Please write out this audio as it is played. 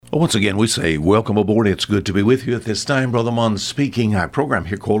Well, once again, we say welcome aboard. It's good to be with you at this time. Brother Mon speaking. Our program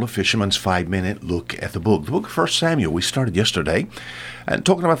here called A Fisherman's 5-Minute Look at the Book of 1 Samuel. We started yesterday and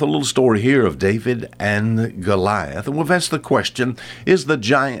talking about the little story here of David and Goliath. And we've asked the question, is the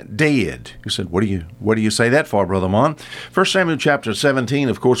giant dead? You said, what do you say that for, Brother Mon? 1 Samuel chapter 17,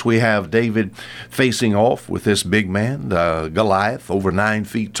 of course, we have David facing off with this big man, Goliath, over 9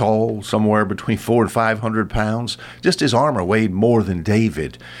 feet tall, somewhere between 400 and 500 pounds. Just his armor weighed more than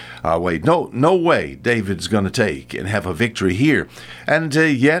David. No way David's going to take and have a victory here. And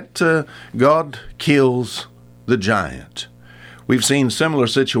yet God kills the giant. We've seen similar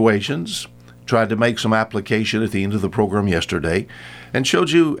situations, tried to make some application at the end of the program yesterday, and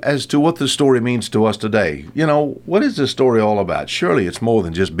showed you as to what the story means to us today. You know, what is this story all about? Surely it's more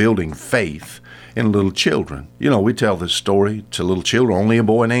than just building faith in little children. You know, we tell this story to little children. Only a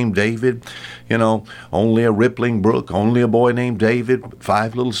boy named David, only a rippling brook, only a boy named David,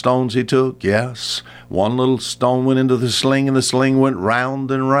 5 little stones he took, yes. 1 little stone went into the sling, and the sling went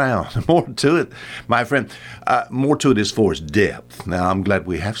round and round. More to it, my friend, more to it is for its depth. Now, I'm glad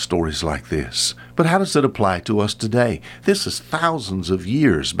we have stories like this. But how does it apply to us today? This is thousands of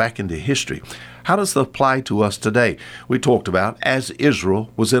years back into history. How does it apply to us today? We talked about as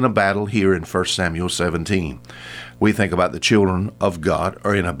Israel was in a battle here in 1 Samuel 17. We think about the children of God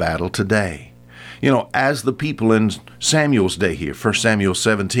are in a battle today. You know, as the people in Samuel's day here, 1 Samuel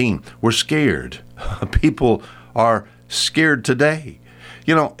 17, were scared. People are scared today.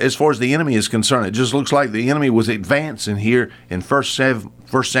 You know, as far as the enemy is concerned, it just looks like the enemy was advancing here in 1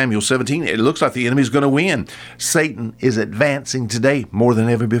 Samuel 17. It looks like the enemy is going to win. Satan is advancing today more than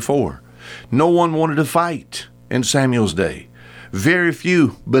ever before. No one wanted to fight in Samuel's day. Very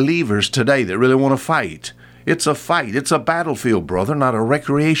few believers today that really want to fight. It's a fight. It's a battlefield, brother, not a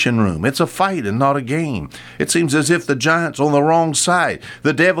recreation room. It's a fight and not a game. It seems as if the giant's on the wrong side.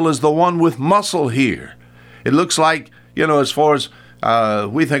 The devil is the one with muscle here. It looks like, as far as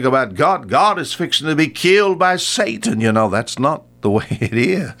we think about God is fixing to be killed by Satan. That's not the way it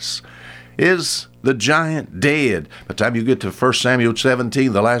is. Is the giant dead? By the time you get to 1 Samuel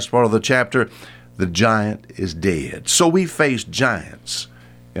 17, the last part of the chapter, the giant is dead. So we face giants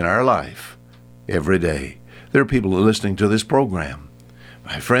in our life every day. There are people listening to this program,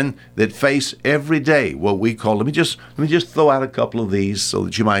 my friend, that face every day what we call, let me just throw out a couple of these so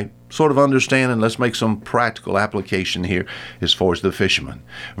that you might sort of understand, and let's make some practical application here as far as the fishermen.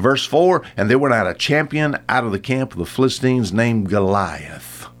 Verse 4, and there went out a champion out of the camp of the Philistines named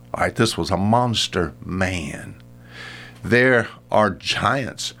Goliath. All right, this was a monster man. There are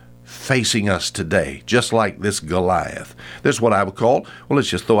giants facing us today, just like this Goliath. This is what I would call, let's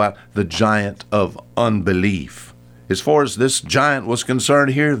just throw out the giant of unbelief. As far as this giant was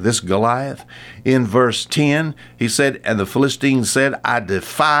concerned here, this Goliath, in verse 10, he said, and the Philistines said, I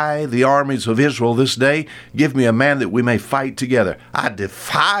defy the armies of Israel this day. Give me a man that we may fight together. I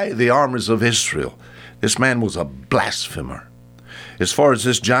defy the armies of Israel. This man was a blasphemer. As far as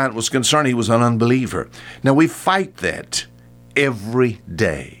this giant was concerned, he was an unbeliever. Now, we fight that every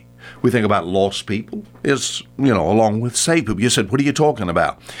day. We think about lost people, along with saved people. You said, what are you talking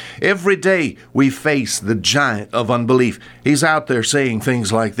about? Every day we face the giant of unbelief. He's out there saying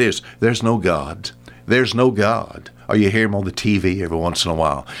things like this: there's no God. There's no God. Or you hear him on the TV every once in a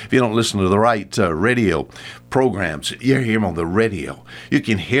while. If you don't listen to the right radio programs, you hear him on the radio. You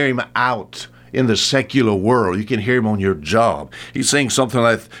can hear him out in the secular world. You can hear him on your job. He's saying something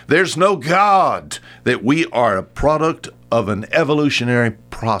like, there's no God, that we are a product of an evolutionary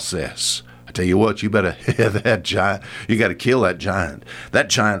process. I tell you what, you better have that giant. You got to kill that giant. That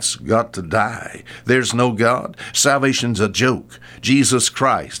giant's got to die. There's no God. Salvation's a joke. Jesus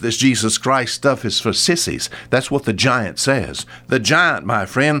Christ, this Jesus Christ stuff is for sissies. That's what the giant says. The giant, my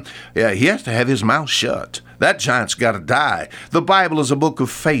friend, he has to have his mouth shut. That giant's got to die. The Bible is a book of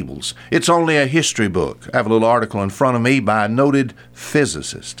fables. It's only a history book. I have a little article in front of me by a noted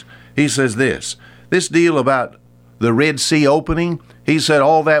physicist. He says this deal about the Red Sea opening, he said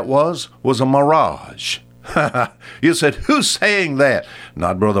all that was a mirage. You said, who's saying that?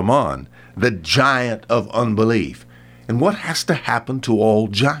 Not Brother Mon, the giant of unbelief. And what has to happen to all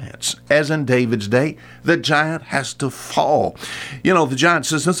giants? As in David's day, the giant has to fall. The giant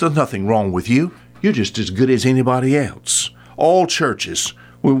says, there's nothing wrong with you. You're just as good as anybody else. All churches,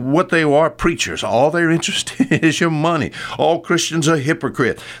 what they are, preachers, all they're interested in is your money. All Christians are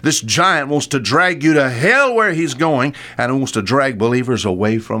hypocrites. This giant wants to drag you to hell where he's going, and wants to drag believers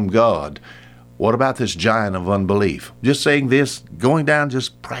away from God. What about this giant of unbelief? Just saying this, going down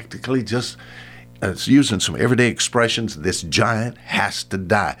just practically, it's using some everyday expressions. This giant has to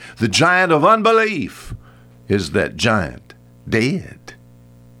die. The giant of unbelief. Is that giant dead?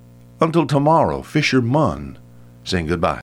 Until tomorrow, fisherman saying goodbye.